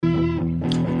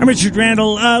I'm Richard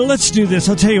Randall. Let's do this.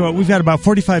 I'll tell you what, we've got about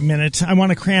 45 minutes. I want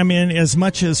to cram in as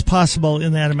much as possible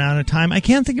in that amount of time. I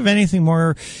can't think of anything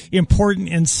more important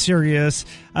and serious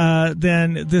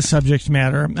than this subject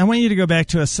matter. I want you to go back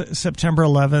to September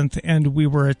 11th, and we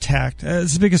were attacked.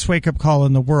 It's the biggest wake-up call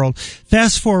in the world.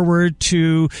 Fast forward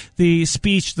to the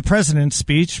speech, the president's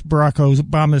speech, Barack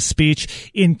Obama's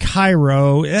speech in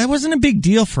Cairo. That wasn't a big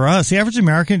deal for us. The average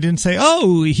American didn't say,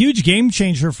 oh, a huge game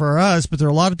changer for us, but there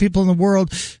are a lot of people in the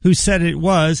world who said it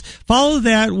was. Follow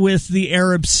that with the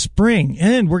Arab Spring,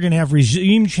 and we're going to have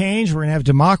regime change. We're going to have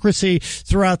democracy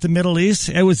throughout the Middle East.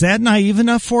 Was that naive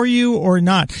enough for you or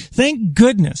not? Thank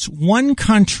goodness one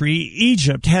country,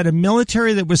 Egypt, had a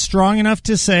military that was strong enough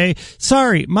to say,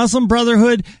 sorry, Muslim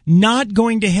Brotherhood, not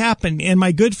going to happen. And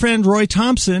my good friend Roy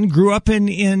Thompson grew up in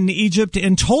Egypt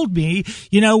and told me,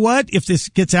 you know what, if this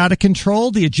gets out of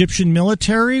control, the Egyptian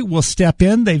military will step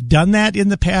in. They've done that in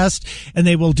the past, and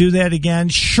they will do that again.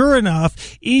 Sure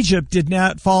enough, Egypt did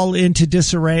not fall into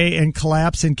disarray and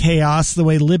collapse and chaos the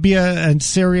way Libya and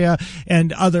Syria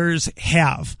and others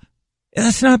have.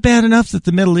 That's not bad enough that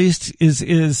the Middle East is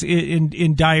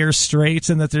in dire straits,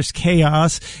 and that there's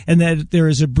chaos, and that there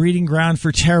is a breeding ground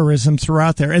for terrorism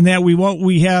throughout there, and that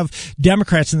we have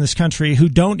Democrats in this country who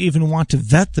don't even want to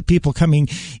vet the people coming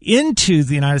into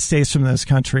the United States from those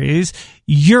countries.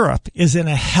 Europe is in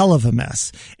a hell of a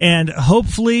mess, and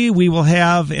hopefully we will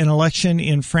have an election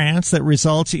in France that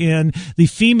results in the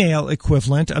female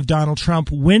equivalent of Donald Trump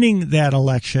winning that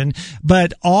election.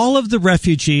 But all of the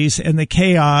refugees and the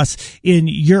chaos in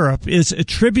Europe is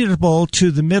attributable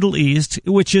to the Middle East,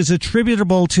 which is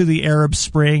attributable to the Arab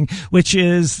Spring, which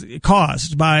is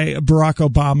caused by Barack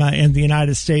Obama and the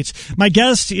United States. My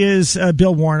guest is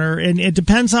Bill Warner, and it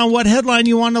depends on what headline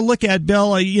you want to look at,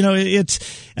 Bill.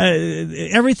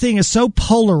 Everything is so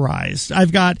polarized.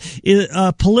 I've got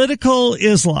political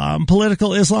Islam.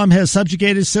 Political Islam has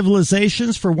subjugated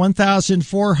civilizations for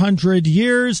 1,400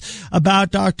 years,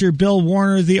 about Dr. Bill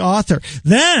Warner, the author.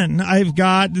 Then I've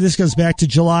got, this goes back to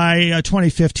July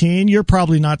 2015. You're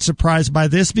probably not surprised by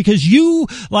this, because you,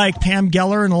 like Pam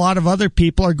Geller and a lot of other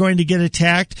people, are going to get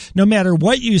attacked no matter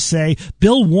what you say.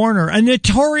 Bill Warner, a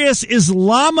notorious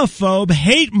Islamophobe,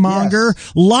 hate monger,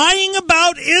 yes, lying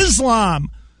about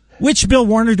Islam. Which Bill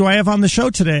Warner do I have on the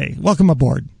show today? Welcome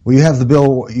aboard. Well, you have the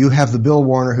Bill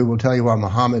Warner who will tell you what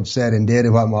Muhammad said and did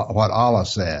and what Allah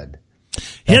said.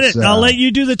 Hit it. I'll let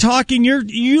you do the talking.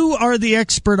 You are the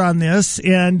expert on this,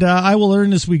 and I will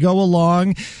learn as we go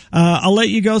along. I'll let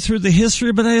you go through the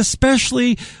history, but I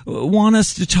especially want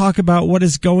us to talk about what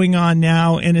is going on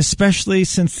now, and especially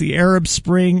since the Arab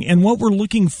Spring and what we're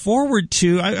looking forward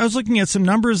to. I was looking at some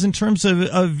numbers in terms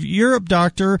of Europe,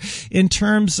 Doctor, in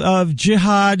terms of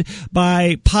jihad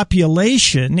by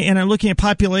population, and I'm looking at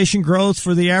population growth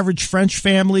for the average French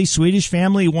family, Swedish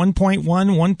family, 1.1,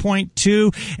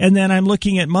 1.2, and then I'm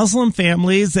looking at Muslim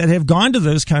families that have gone to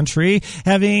those countries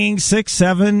having 6,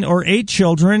 7, or 8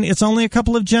 children. It's only a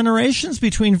couple of generations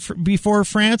before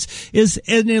France is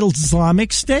an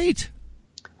Islamic state.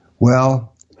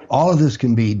 Well, all of this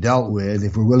can be dealt with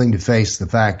if we're willing to face the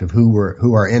fact of who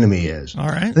our enemy is. All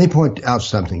right. Let me point out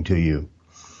something to you.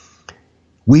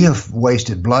 We have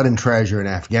wasted blood and treasure in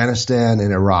Afghanistan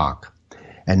and Iraq,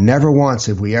 and never once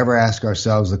have we ever asked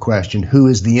ourselves the question, who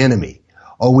is the enemy?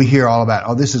 Oh, we hear all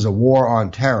about, this is a war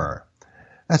on terror.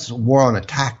 That's a war on a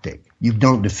tactic. You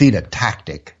don't defeat a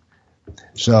tactic.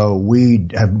 So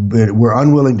we're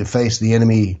unwilling to face the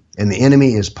enemy, and the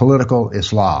enemy is political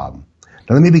Islam.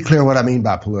 Now, let me be clear what I mean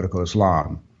by political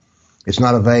Islam. It's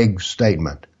not a vague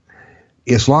statement.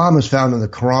 Islam is found in the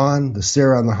Quran, the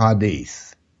Sirah, and the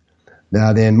Hadith.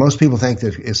 Now, then, most people think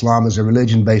that Islam is a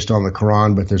religion based on the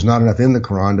Quran, but there's not enough in the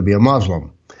Quran to be a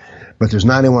Muslim. But there's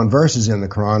 91 verses in the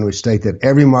Quran which state that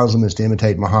every Muslim is to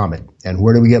imitate Muhammad. And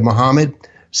where do we get Muhammad?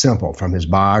 Simple, from his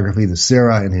biography, the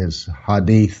Sirah, and his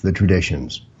Hadith, the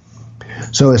traditions.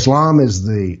 So Islam is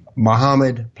the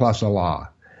Muhammad plus Allah.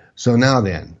 So now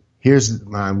then,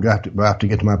 I'm about to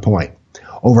get to my point.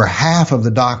 Over half of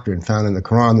the doctrine found in the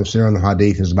Quran, the Sirah, and the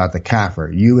Hadith is about the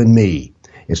kafir, you and me.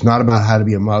 It's not about how to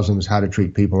be a Muslim, it's how to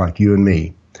treat people like you and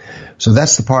me. So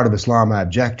that's the part of Islam I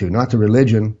object to, not the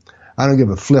religion. I don't give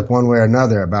a flip one way or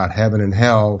another about heaven and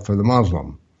hell for the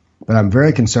Muslim. But I'm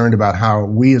very concerned about how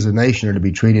we as a nation are to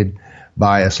be treated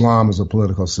by Islam as a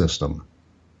political system.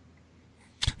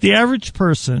 The average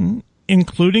person,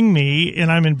 including me,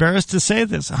 and I'm embarrassed to say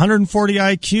this, 140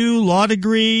 IQ, law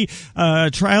degree,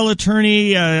 trial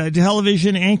attorney,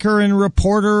 television anchor and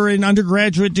reporter, and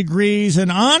undergraduate degrees,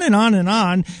 and on and on and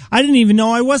on. I didn't even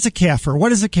know I was a kafir.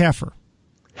 What is a kafir?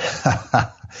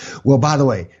 Well, by the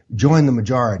way, join the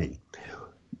majority.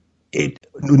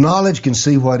 knowledge can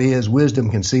see what is, wisdom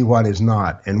can see what is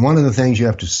not. And one of the things you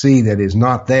have to see that is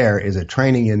not there is a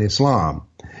training in Islam.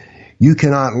 You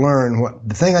cannot learn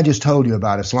the thing I just told you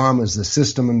about Islam is the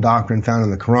system and doctrine found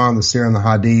in the Quran, the Sirah, and the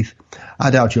Hadith.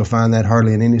 I doubt you'll find that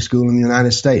hardly in any school in the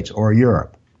United States or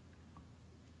Europe.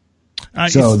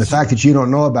 So the fact that you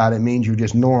don't know about it means you're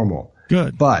just normal.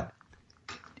 Good. But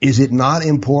is it not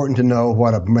important to know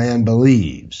what a man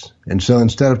believes? And so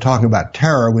instead of talking about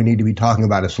terror, we need to be talking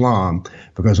about Islam,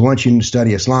 because once you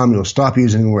study Islam, you'll stop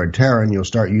using the word terror and you'll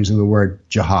start using the word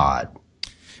jihad.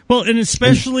 Well, and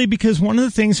especially because one of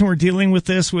the things when we're dealing with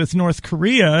this with North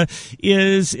Korea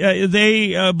is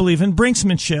they believe in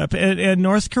brinksmanship, and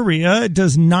North Korea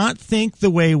does not think the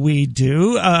way we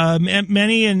do.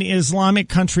 Many in Islamic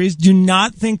countries do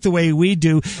not think the way we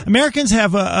do. Americans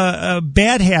have a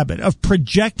bad habit of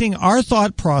projecting our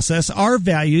thought process, our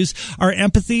values, our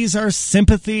empathies, our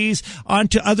sympathies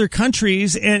onto other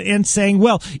countries and saying,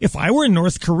 well, if I were in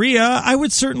North Korea, I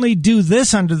would certainly do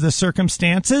this under the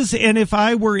circumstances, and if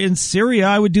I were in Syria,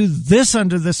 I would do this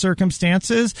under the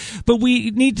circumstances. But we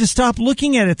need to stop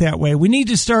looking at it that way. We need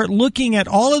to start looking at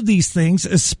all of these things,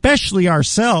 especially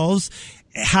ourselves,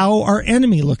 how our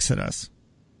enemy looks at us.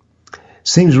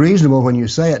 Seems reasonable when you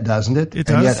say it, doesn't it? It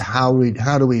does. And yet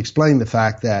how do we explain the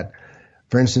fact that,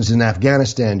 for instance, in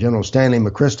Afghanistan, General Stanley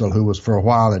McChrystal, who was for a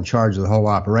while in charge of the whole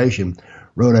operation,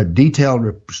 wrote a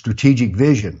detailed strategic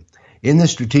vision. In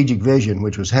this strategic vision,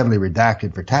 which was heavily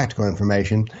redacted for tactical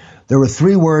information, there were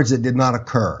 3 words that did not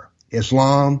occur: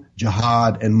 Islam,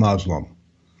 jihad, and Muslim.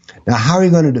 Now, how are you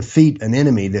going to defeat an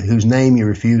enemy whose name you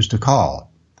refuse to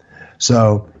call?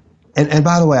 So, and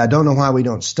by the way, I don't know why we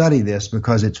don't study this,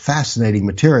 because it's fascinating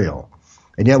material.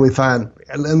 And yet we find,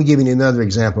 let me give you another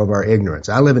example of our ignorance.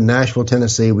 I live in Nashville,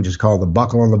 Tennessee, which is called the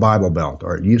Buckle on the Bible Belt,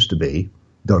 or it used to be.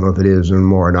 Don't know if it is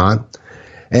anymore or not.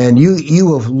 And you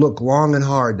will look long and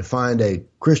hard to find a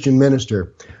Christian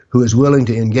minister who is willing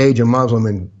to engage a Muslim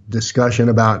in discussion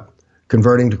about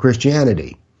converting to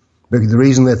Christianity. Because the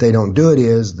reason that they don't do it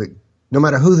is that no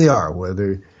matter who they are,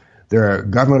 whether they're a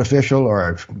government official or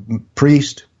a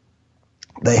priest,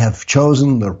 they have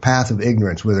chosen the path of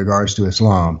ignorance with regards to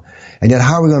Islam. And yet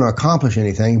how are we going to accomplish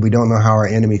anything if we don't know how our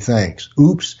enemy thinks?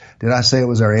 Oops, did I say it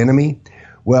was our enemy?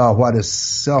 Well, what is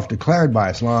self-declared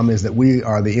by Islam is that we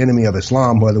are the enemy of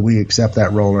Islam, whether we accept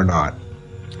that role or not.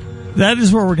 That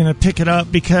is where we're going to pick it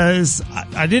up, because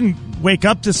I didn't wake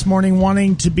up this morning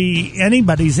wanting to be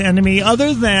anybody's enemy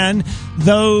other than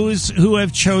those who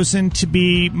have chosen to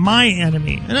be my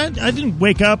enemy. And I didn't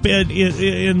wake up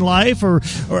in life or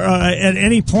at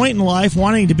any point in life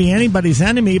wanting to be anybody's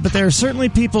enemy, but there are certainly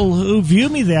people who view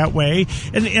me that way.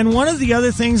 And one of the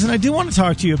other things, and I do want to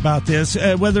talk to you about this,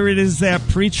 whether it is that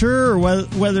preacher or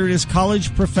whether it is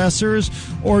college professors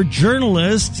or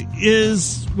journalists,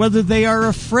 is whether they are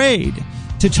afraid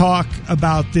to talk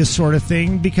about this sort of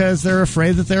thing because they're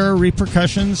afraid that there are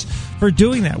repercussions for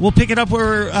doing that. We'll pick it up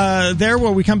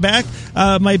where we come back.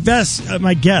 My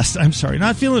guest, I'm sorry,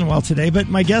 not feeling well today, but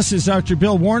my guest is Dr.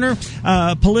 Bill Warner.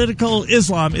 Political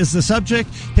Islam is the subject.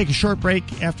 Take a short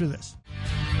break after this.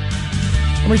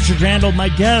 I'm Richard Randall, my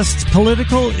guest,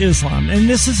 Political Islam. And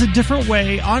this is a different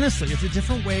way, honestly, it's a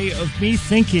different way of me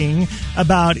thinking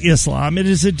about Islam. It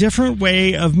is a different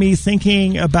way of me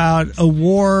thinking about a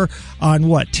war on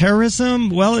what? Terrorism?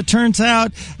 Well, it turns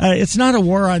out it's not a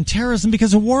war on terrorism,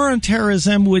 because a war on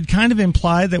terrorism would kind of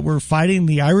imply that we're fighting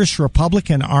the Irish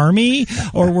Republican Army,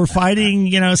 or we're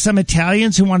fighting, some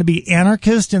Italians who want to be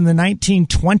anarchist in the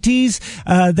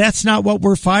 1920s. That's not what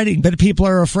we're fighting, but people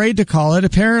are afraid to call it,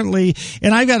 apparently.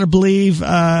 And I've got to believe,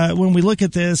 when we look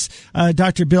at this,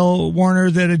 Dr. Bill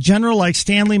Warner, that a general like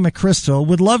Stanley McChrystal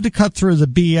would love to cut through the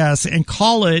BS and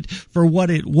call it for what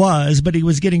it was, but he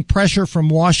was getting pressure from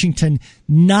Washington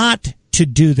not to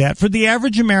do that. For the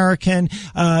average American,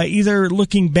 either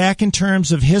looking back in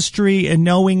terms of history and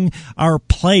knowing our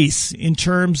place in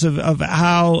terms of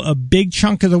how a big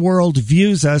chunk of the world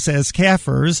views us as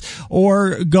kafirs,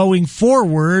 or going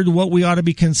forward, what we ought to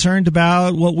be concerned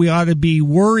about, what we ought to be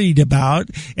worried about.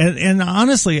 And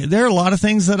honestly, there are a lot of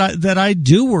things that I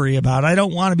do worry about. I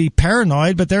don't want to be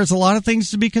paranoid, but there's a lot of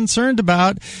things to be concerned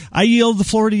about. I yield the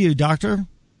floor to you, Doctor.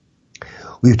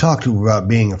 We've talked about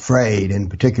being afraid, in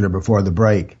particular before the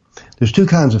break. There's 2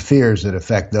 kinds of fears that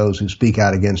affect those who speak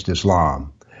out against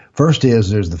Islam. First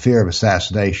is there's the fear of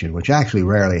assassination, which actually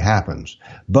rarely happens.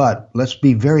 But let's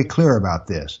be very clear about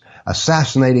this.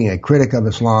 Assassinating a critic of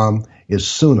Islam is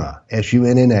sunnah,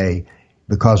 S-U-N-N-A,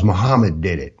 because Muhammad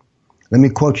did it. Let me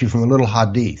quote you from a little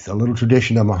hadith, a little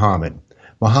tradition of Muhammad.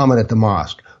 Muhammad at the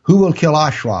mosque. Who will kill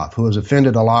Ashraf, who has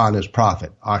offended Allah and his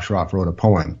prophet? Ashraf wrote a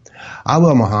poem. I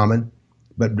will, Muhammad.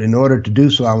 but in order to do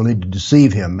so, I will need to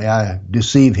deceive him. May I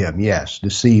deceive him? Yes,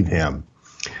 deceive him.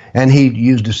 And he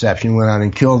used deception, went out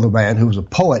and killed the man who was a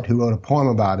poet who wrote a poem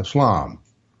about Islam,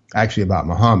 actually about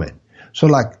Muhammad. So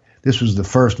like this was the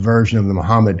first version of the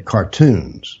Muhammad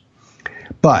cartoons.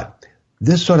 But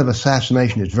this sort of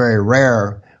assassination is very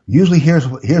rare. Usually here's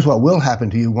what will happen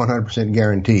to you 100%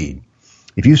 guaranteed.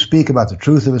 If you speak about the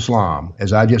truth of Islam,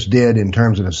 as I just did in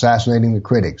terms of assassinating the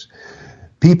critics,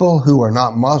 people who are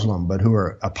not Muslim but who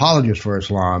are apologists for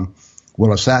Islam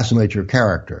will assassinate your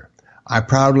character. I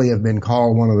proudly have been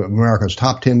called one of America's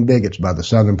top 10 bigots by the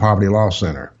Southern Poverty Law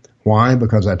Center. Why?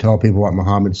 Because I tell people what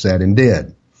Muhammad said and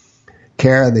did.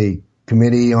 CARE, the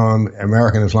Committee on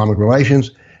American Islamic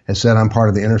Relations, has said I'm part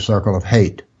of the inner circle of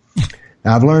hate.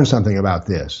 Now, I've learned something about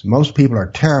this. Most people are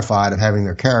terrified of having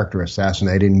their character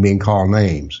assassinated and being called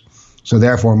names. So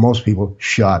therefore, most people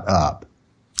shut up.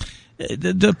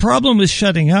 The problem with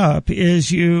shutting up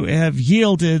is you have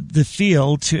yielded the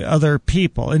field to other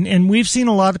people. And we've seen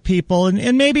a lot of people,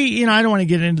 and maybe, I don't want to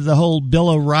get into the whole Bill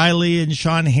O'Reilly and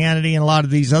Sean Hannity and a lot of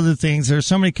these other things. There are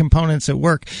so many components at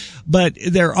work. But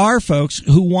there are folks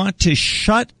who want to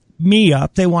shut me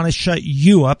up. They want to shut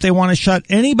you up. They want to shut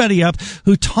anybody up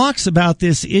who talks about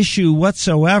this issue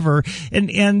whatsoever.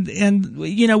 And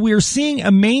we're seeing a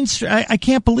mainstream. I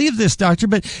can't believe this, Doctor,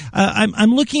 but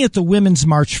I'm looking at the Women's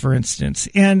March, for instance,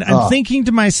 and I'm thinking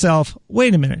to myself,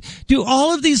 wait a minute. Do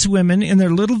all of these women in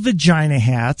their little vagina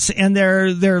hats and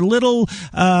their little,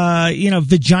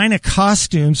 vagina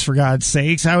costumes, for God's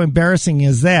sakes, how embarrassing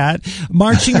is that,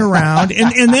 marching around?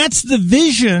 and that's the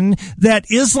vision that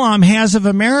Islam has of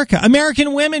America.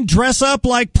 American women dress up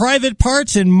like private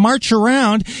parts and march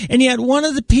around, and yet one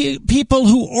of the people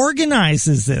who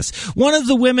organizes this, one of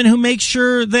the women who makes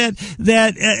sure that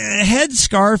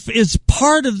headscarf is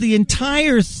part of the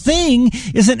entire thing,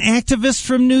 is an activist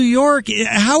from New York.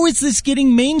 How is this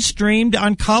getting mainstreamed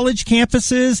on college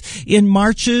campuses, in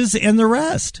marches, and the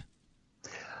rest?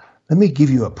 Let me give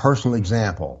you a personal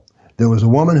example. There was a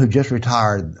woman who just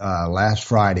retired last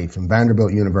Friday from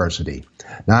Vanderbilt University.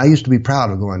 Now, I used to be proud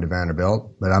of going to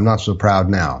Vanderbilt, but I'm not so proud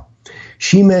now.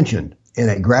 She mentioned in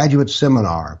a graduate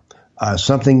seminar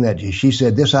something that she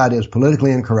said, this idea is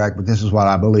politically incorrect, but this is what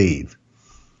I believe.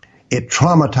 It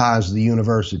traumatized the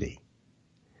university.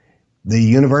 The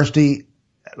university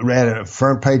read a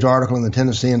front page article in the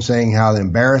Tennessean saying how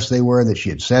embarrassed they were that she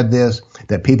had said this,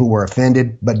 that people were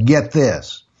offended. But get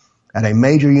this, at a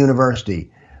major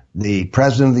university, the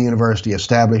president of the university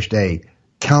established a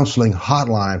counseling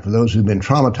hotline for those who've been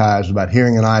traumatized about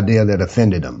hearing an idea that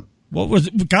offended them.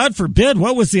 God forbid,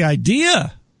 what was the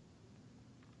idea?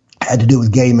 Had to do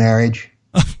with gay marriage.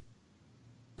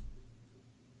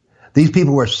 These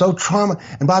people were so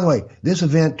traumatized. And by the way, this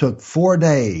event took 4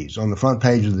 days on the front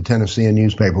page of the Tennessean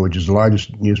newspaper, which is the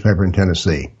largest newspaper in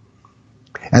Tennessee.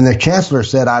 And the chancellor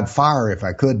said I'd fire her if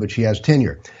I could, but she has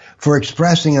tenure, for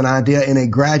expressing an idea in a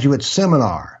graduate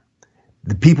seminar.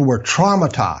 The people were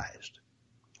traumatized.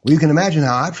 Well, you can imagine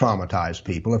how I traumatize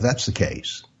people if that's the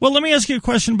case. Well, let me ask you a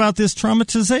question about this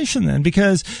traumatization then,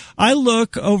 because I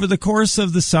look over the course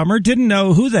of the summer, didn't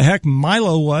know who the heck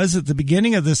Milo was at the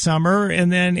beginning of the summer,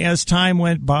 and then as time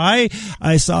went by,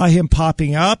 I saw him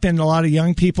popping up, and a lot of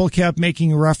young people kept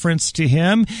making reference to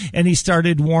him, and he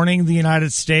started warning the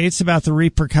United States about the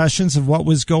repercussions of what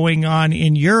was going on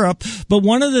in Europe. But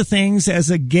one of the things as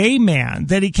a gay man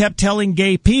that he kept telling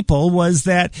gay people was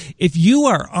that if you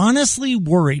are honestly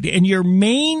worried and your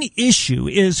main issue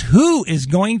is who is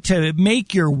going to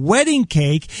make your wedding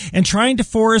cake and trying to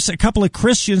force a couple of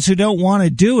Christians who don't want to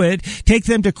do it, take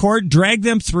them to court, drag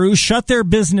them through, shut their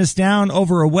business down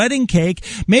over a wedding cake,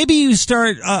 maybe you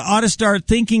ought to start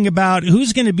thinking about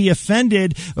who's going to be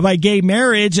offended by gay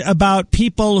marriage, about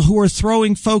people who are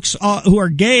throwing folks who are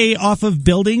gay off of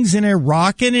buildings in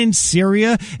Iraq and in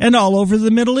Syria and all over the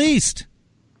Middle East.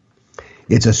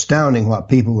 It's astounding what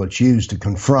people will choose to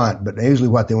confront, but usually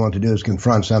what they want to do is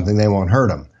confront something they won't hurt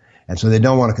them. And so they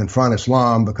don't want to confront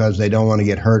Islam because they don't want to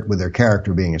get hurt with their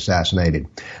character being assassinated.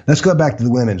 Let's go back to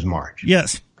the Women's March.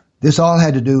 Yes. This all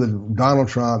had to do with Donald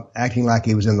Trump acting like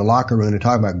he was in the locker room and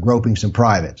talking about groping some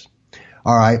privates.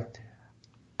 All right.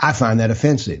 I find that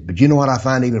offensive. But you know what I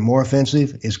find even more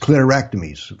offensive? Is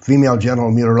clitorectomies, female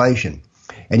genital mutilation.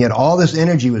 And yet all this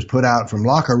energy was put out from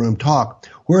locker room talk.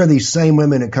 Where are these same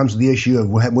women when it comes to the issue of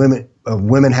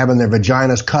women having their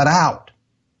vaginas cut out?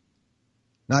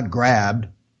 Not grabbed,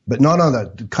 But no,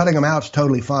 cutting them out's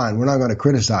totally fine. We're not going to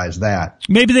criticize that.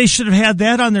 Maybe they should have had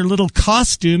that on their little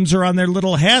costumes or on their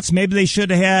little hats. Maybe they should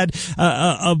have had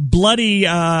a bloody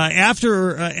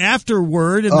afterward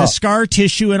and the scar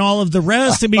tissue and all of the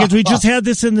rest, because we just had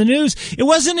this in the news. It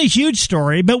wasn't a huge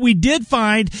story, but we did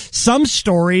find some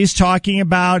stories talking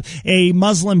about a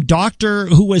Muslim doctor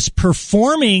who was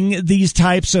performing these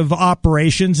types of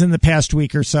operations in the past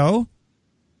week or so.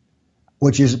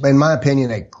 Which is, in my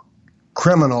opinion, a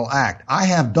criminal act. I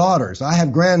have daughters. I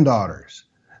have granddaughters.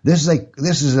 This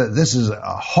is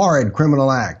a horrid criminal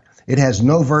act. It has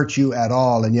no virtue at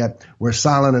all, and yet we're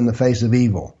silent in the face of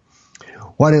evil.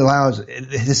 What it allows,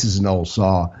 this is an old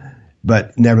saw,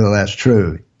 but nevertheless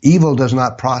true. Evil does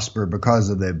not prosper because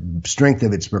of the strength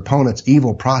of its proponents.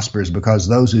 Evil prospers because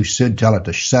those who should tell it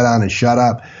to shut down and shut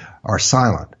up are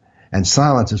silent. And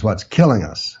silence is what's killing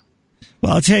us.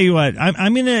 Well, I'll tell you what,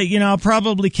 I'm going to, I'll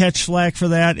probably catch flack for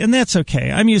that, and that's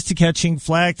okay. I'm used to catching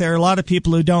flack. There are a lot of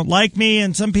people who don't like me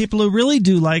and some people who really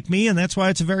do like me, and that's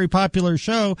why it's a very popular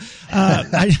show.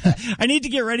 I need to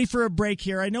get ready for a break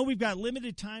here. I know we've got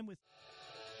limited time with...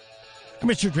 I'm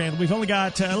Richard Randall. We've only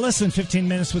got less than 15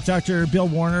 minutes with Dr. Bill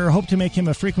Warner. Hope to make him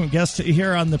a frequent guest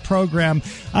here on the program.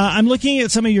 I'm looking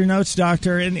at some of your notes,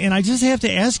 Doctor, and I just have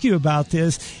to ask you about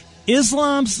this.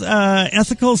 Islam's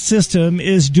ethical system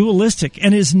is dualistic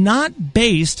and is not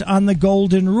based on the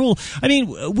golden rule. I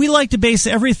mean, we like to base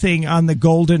everything on the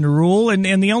golden rule,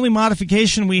 and the only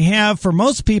modification we have for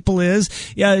most people is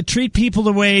treat people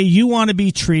the way you want to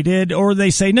be treated, or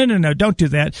they say, no, don't do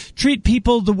that. Treat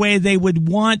people the way they would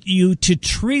want you to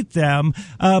treat them.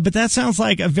 But that sounds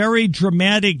like a very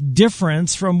dramatic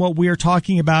difference from what we're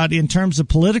talking about in terms of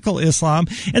political Islam.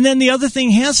 And then the other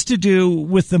thing has to do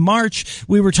with the march.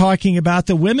 We were talking about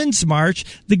the Women's March.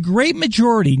 The great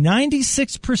majority,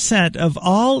 96% of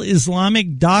all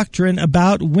Islamic doctrine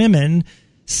about women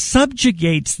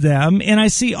subjugates them. And I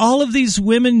see all of these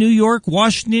women, New York,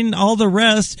 Washington, all the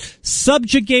rest,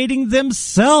 subjugating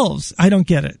themselves. I don't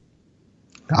get it.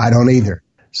 I don't either.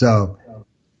 So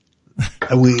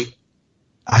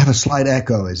I have a slight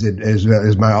echo.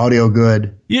 Is my audio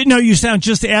good? You sound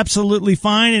just absolutely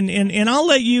fine. And I'll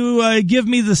let you give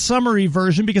me the summary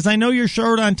version, because I know you're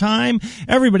short on time.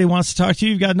 Everybody wants to talk to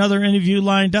you. You've got another interview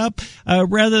lined up.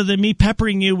 Rather than me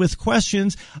peppering you with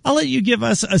questions, I'll let you give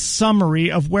us a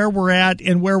summary of where we're at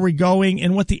and where we're going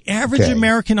and what the average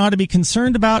American ought to be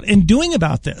concerned about and doing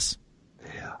about this.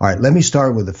 All right. Let me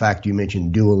start with the fact you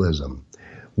mentioned dualism.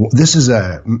 This is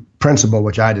a principle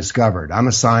which I discovered. I'm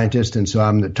a scientist, and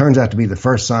so it turns out to be the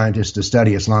first scientist to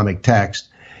study Islamic text.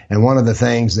 And one of the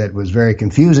things that was very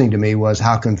confusing to me was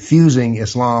how confusing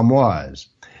Islam was.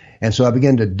 And so I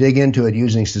began to dig into it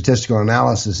using statistical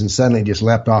analysis, and suddenly it just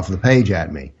leapt off the page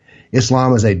at me.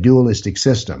 Islam is a dualistic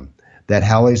system that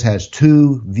always has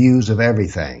two views of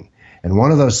everything. And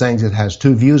one of those things it has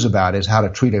two views about is how to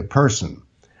treat a person.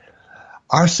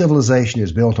 Our civilization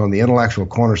is built on the intellectual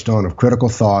cornerstone of critical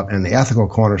thought and the ethical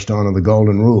cornerstone of the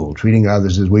golden rule, treating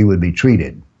others as we would be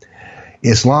treated.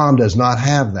 Islam does not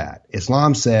have that.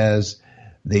 Islam says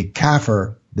the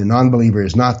kafir, the non-believer,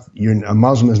 a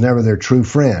Muslim is never their true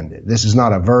friend. This is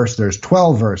not a verse. There's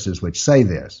 12 verses which say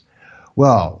this.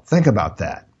 Well, think about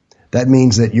that. That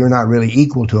means that you're not really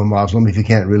equal to a Muslim if you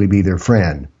can't really be their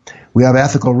friend. We have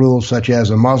ethical rules such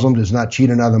as a Muslim does not cheat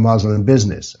another Muslim in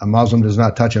business. A Muslim does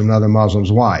not touch another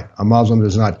Muslim's wife. A Muslim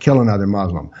does not kill another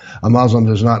Muslim. A Muslim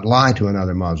does not lie to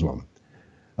another Muslim.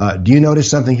 Do you notice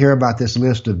something here about this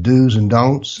list of do's and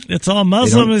don'ts? It's all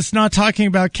Muslim. It's not talking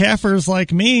about kafirs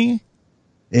like me.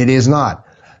 It is not.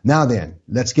 Now then,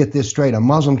 let's get this straight. A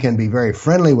Muslim can be very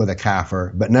friendly with a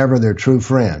kafir, but never their true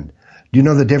friend. Do you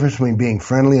know the difference between being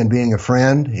friendly and being a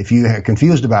friend? If you're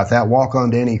confused about that, walk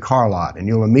onto any car lot, and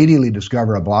you'll immediately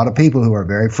discover a lot of people who are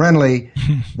very friendly,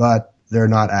 but they're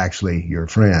not actually your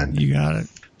friend. You got it.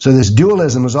 So this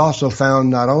dualism is also found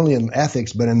not only in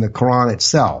ethics, but in the Quran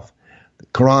itself. The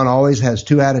Quran always has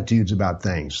two attitudes about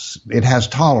things. It has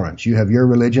tolerance. You have your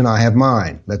religion, I have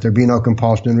mine. Let there be no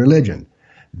compulsion in religion.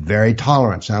 Very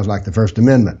tolerant. Sounds like the First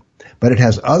Amendment. But it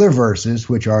has other verses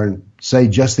which are, say,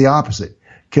 just the opposite.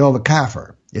 Kill the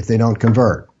kafir if they don't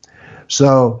convert.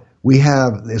 So we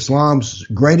have Islam's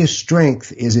greatest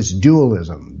strength is its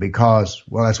dualism because,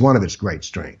 well, that's one of its great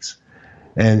strengths.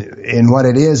 And what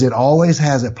it is, it always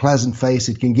has a pleasant face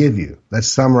it can give you. Let's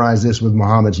summarize this with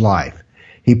Muhammad's life.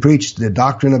 He preached the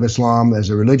doctrine of Islam as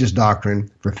a religious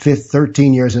doctrine for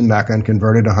 13 years in Mecca and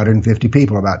converted 150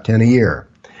 people, about 10 a year.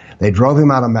 They drove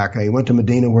him out of Mecca. He went to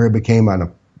Medina where he became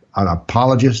a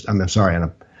politician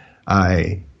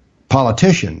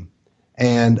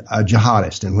and a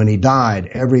jihadist. And when he died,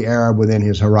 every Arab within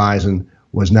his horizon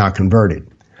was now converted.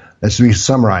 Let's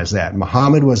summarize that.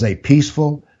 Muhammad was a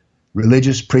peaceful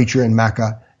religious preacher in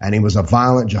Mecca, and he was a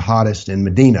violent jihadist in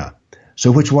Medina.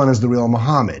 So which one is the real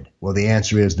Muhammad? Well, the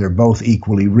answer is they're both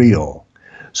equally real.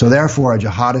 So therefore, a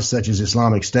jihadist such as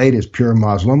Islamic State is pure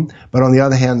Muslim. But on the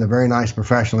other hand, the very nice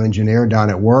professional engineer down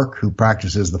at work who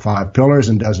practices the 5 pillars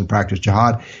and doesn't practice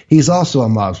jihad, he's also a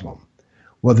Muslim.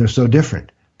 Well, they're so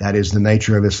different. That is the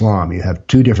nature of Islam. You have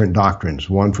 2 different doctrines,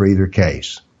 one for either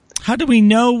case. How do we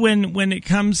know when it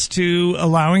comes to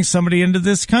allowing somebody into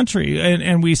this country?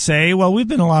 And we say, well, we've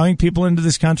been allowing people into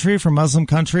this country from Muslim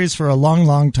countries for a long,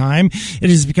 long time.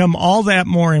 It has become all that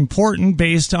more important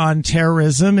based on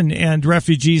terrorism and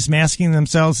refugees masking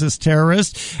themselves as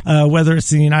terrorists, whether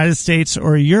it's in the United States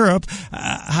or Europe.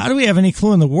 How do we have any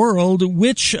clue in the world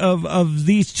which of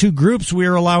these 2 groups we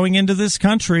are allowing into this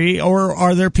country, or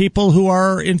are there people who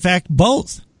are, in fact,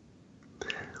 both?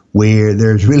 Where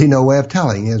there's really no way of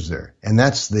telling, is there? And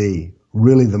that's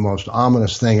really the most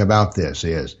ominous thing about this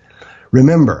is,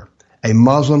 remember, a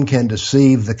Muslim can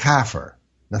deceive the kafir.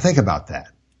 Now think about that.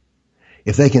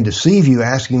 If they can deceive you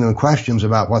asking them questions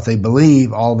about what they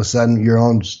believe, all of a sudden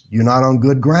you're not on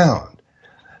good ground.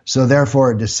 So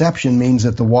therefore, deception means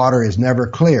that the water is never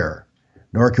clear,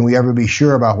 nor can we ever be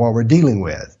sure about what we're dealing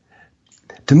with.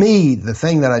 To me, the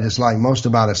thing that I dislike most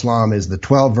about Islam is the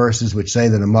 12 verses which say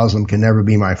that a Muslim can never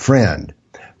be my friend.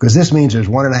 Because this means there's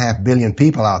 1.5 billion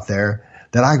people out there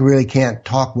that I really can't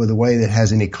talk with a way that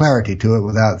has any clarity to it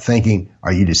without thinking,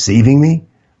 are you deceiving me?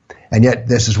 And yet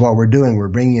this is what we're doing. We're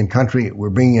bringing in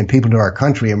people to our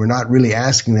country, and we're not really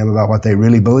asking them about what they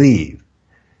really believe.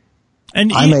 And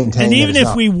even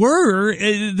if we were,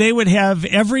 they would have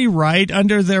every right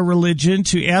under their religion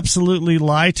to absolutely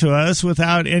lie to us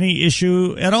without any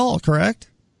issue at all, correct?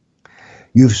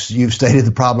 You've stated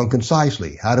the problem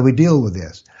concisely. How do we deal with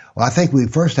this? Well, I think we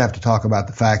first have to talk about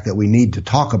the fact that we need to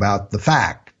talk about the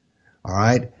fact, all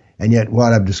right? And yet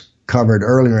what I've discovered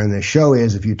earlier in this show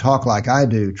is if you talk like I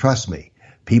do, trust me,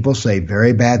 people say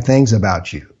very bad things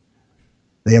about you.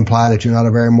 They imply that you're not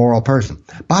a very moral person.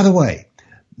 By the way,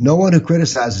 no one who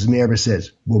criticizes me ever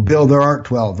says, well, Bill, there aren't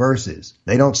 12 verses.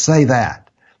 They don't say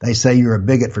that. They say you're a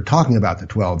bigot for talking about the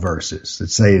 12 verses that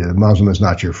say the Muslim is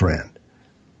not your friend.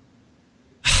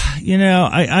 You know,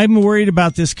 I'm worried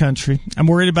about this country. I'm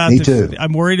worried about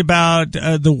I'm worried about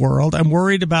the world. I'm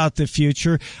worried about the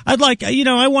future. I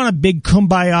want a big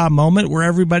kumbaya moment where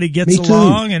everybody gets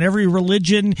along and every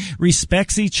religion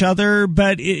respects each other.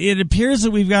 But it appears that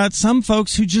we've got some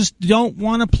folks who just don't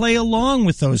want to play along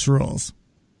with those rules.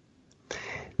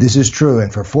 This is true,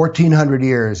 and for 1,400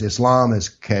 years, Islam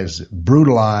has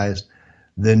brutalized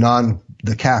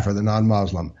the kafir, the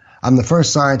non-Muslim. I'm the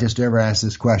first scientist to ever ask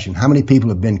this question. How many people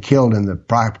have been killed in the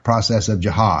process of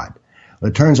jihad?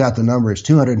 Well, it turns out the number is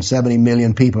 270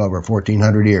 million people over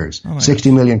 1,400 years.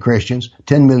 60 million Christians,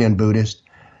 10 million Buddhists,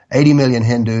 80 million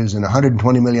Hindus, and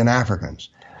 120 million Africans.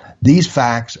 These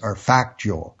facts are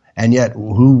factual, and yet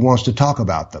who wants to talk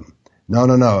about them?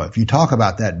 No. If you talk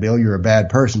about that, Bill, you're a bad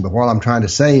person. But what I'm trying to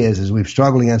say is we've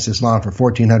struggled against Islam for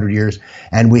 1,400 years,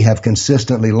 and we have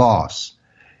consistently lost.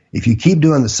 If you keep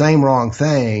doing the same wrong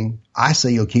thing, I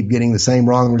say you'll keep getting the same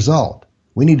wrong result.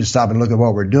 We need to stop and look at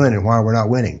what we're doing and why we're not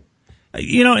winning.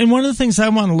 You know, and one of the things I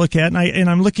want to look at, and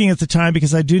I'm looking at the time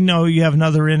because I do know you have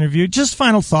another interview, just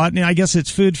final thought, and I guess it's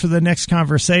food for the next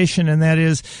conversation, and that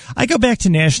is, I go back to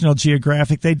National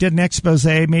Geographic. They did an expose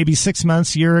maybe 6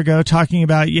 months, a year ago, talking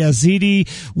about Yazidi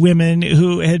women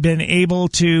who had been able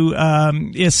to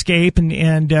escape,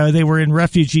 and they were in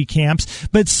refugee camps,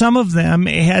 but some of them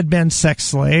had been sex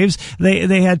slaves.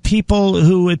 They had people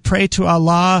who would pray to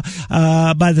Allah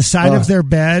by the side of their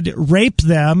bed, rape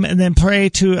them, and then pray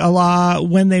to Allah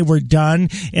when they were done.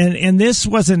 And this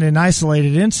wasn't an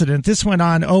isolated incident. This went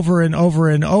on over and over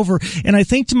and over. And I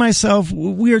think to myself,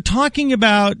 we are talking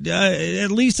about at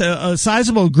least a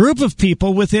sizable group of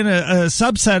people within a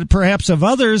subset perhaps of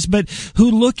others, but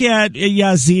who look at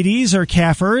Yazidis or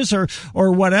Kafirs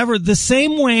or whatever the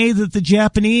same way that the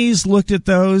Japanese looked at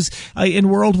those in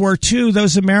World War II,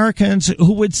 those Americans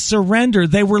who would surrender.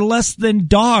 They were less than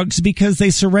dogs because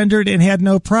they surrendered and had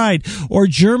no pride. Or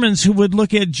Germans who would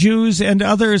look at Jews and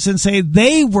others and say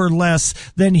they were less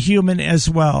than human as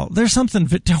well. There's something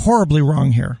horribly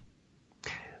wrong here.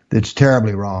 It's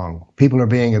terribly wrong. People are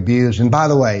being abused. And by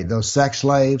the way, those sex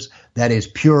slaves, that is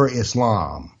pure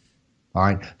Islam. All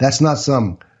right. That's not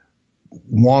some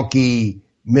wonky,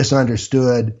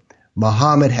 misunderstood.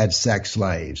 Muhammad had sex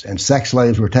slaves, and sex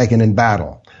slaves were taken in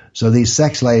battle. So these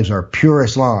sex slaves are pure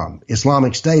Islam.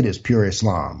 Islamic State is pure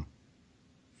Islam.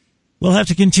 We'll have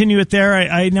to continue it there.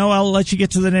 I know I'll let you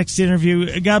get to the next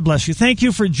interview. God bless you. Thank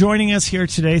you for joining us here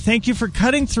today. Thank you for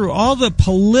cutting through all the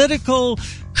political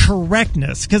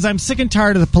correctness, because I'm sick and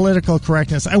tired of the political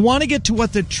correctness. I want to get to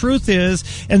what the truth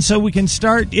is, and so we can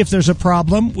start. If there's a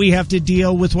problem, we have to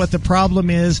deal with what the problem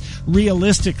is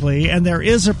realistically, and there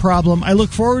is a problem. I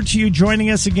look forward to you joining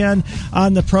us again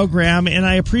on the program, and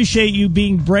I appreciate you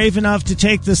being brave enough to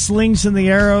take the slings and the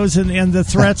arrows and the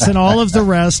threats and all of the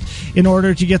rest in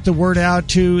order to get the word out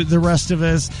to the rest of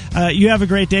us. You have a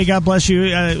great day. God bless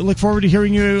you. Look forward to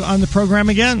hearing you on the program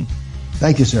again.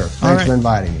 Thank you, sir. Thanks for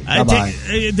inviting me.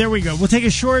 Bye-bye. There we go. We'll take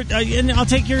a short, and I'll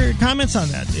take your comments on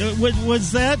that.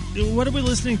 What are we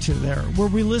listening to there? Were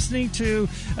we listening to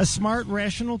a smart,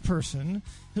 rational person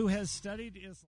who has studied Islam?